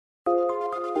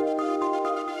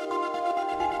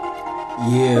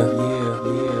Yeah.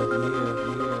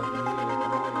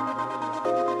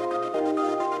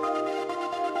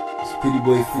 It's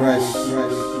PrettyBoy fresh.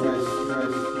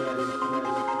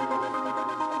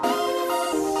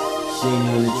 Channy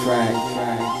on the track.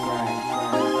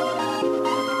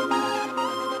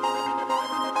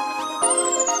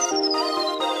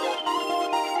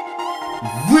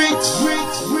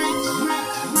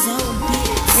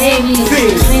 Baby, it's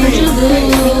the things you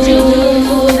do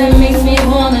that makes me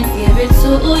wanna give it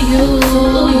to you.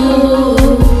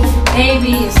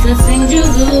 Baby, it's the things you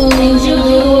do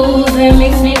that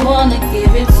makes me wanna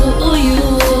give it to you.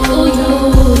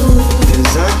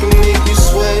 'Cause I can make you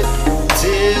sweat,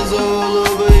 tears all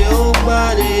over your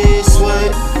body,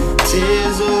 sweat,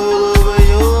 tears all over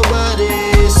your body,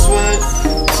 sweat,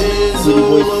 tears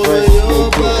all over your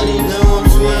body. Now I'm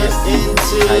sweating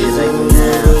tears all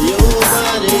over your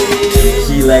body.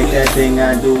 She like that thing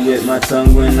I do with my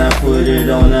tongue when I put it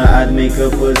on her. I'd make her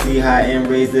pussy hot and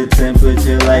raise the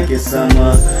temperature like it's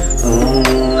summer.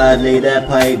 I'd lay that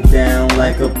pipe down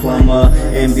like a plumber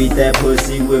and beat that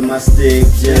pussy with my stick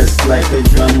just like a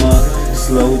drummer.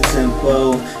 Slow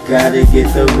tempo, gotta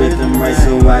get the rhythm right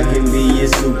so I can be your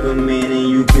Superman and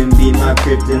you can be my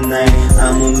kryptonite.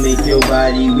 I'ma make your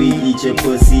body weak, eat your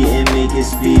pussy and make it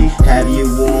speak. Have you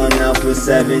worn out for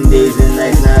 7 days and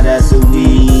nights, now that's a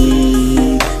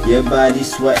week. Your body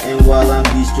sweating while I'm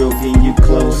de-stroking you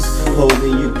close,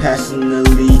 holding you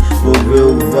passionately but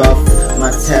real rough. My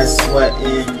test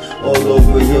sweating all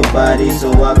over your body,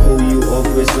 so I cool you off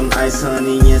with some ice,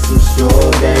 honey, and some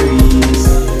strawberries.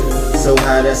 So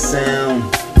how that sound?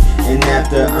 And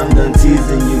after I'm done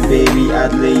teasing you, baby,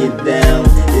 I'd lay it down.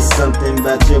 It's something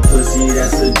about your pussy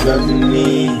that's a drug to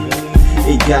me.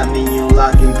 It got me on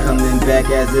lock and coming back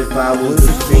as if I was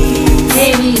a fiend.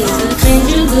 Baby, it's the things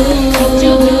you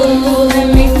do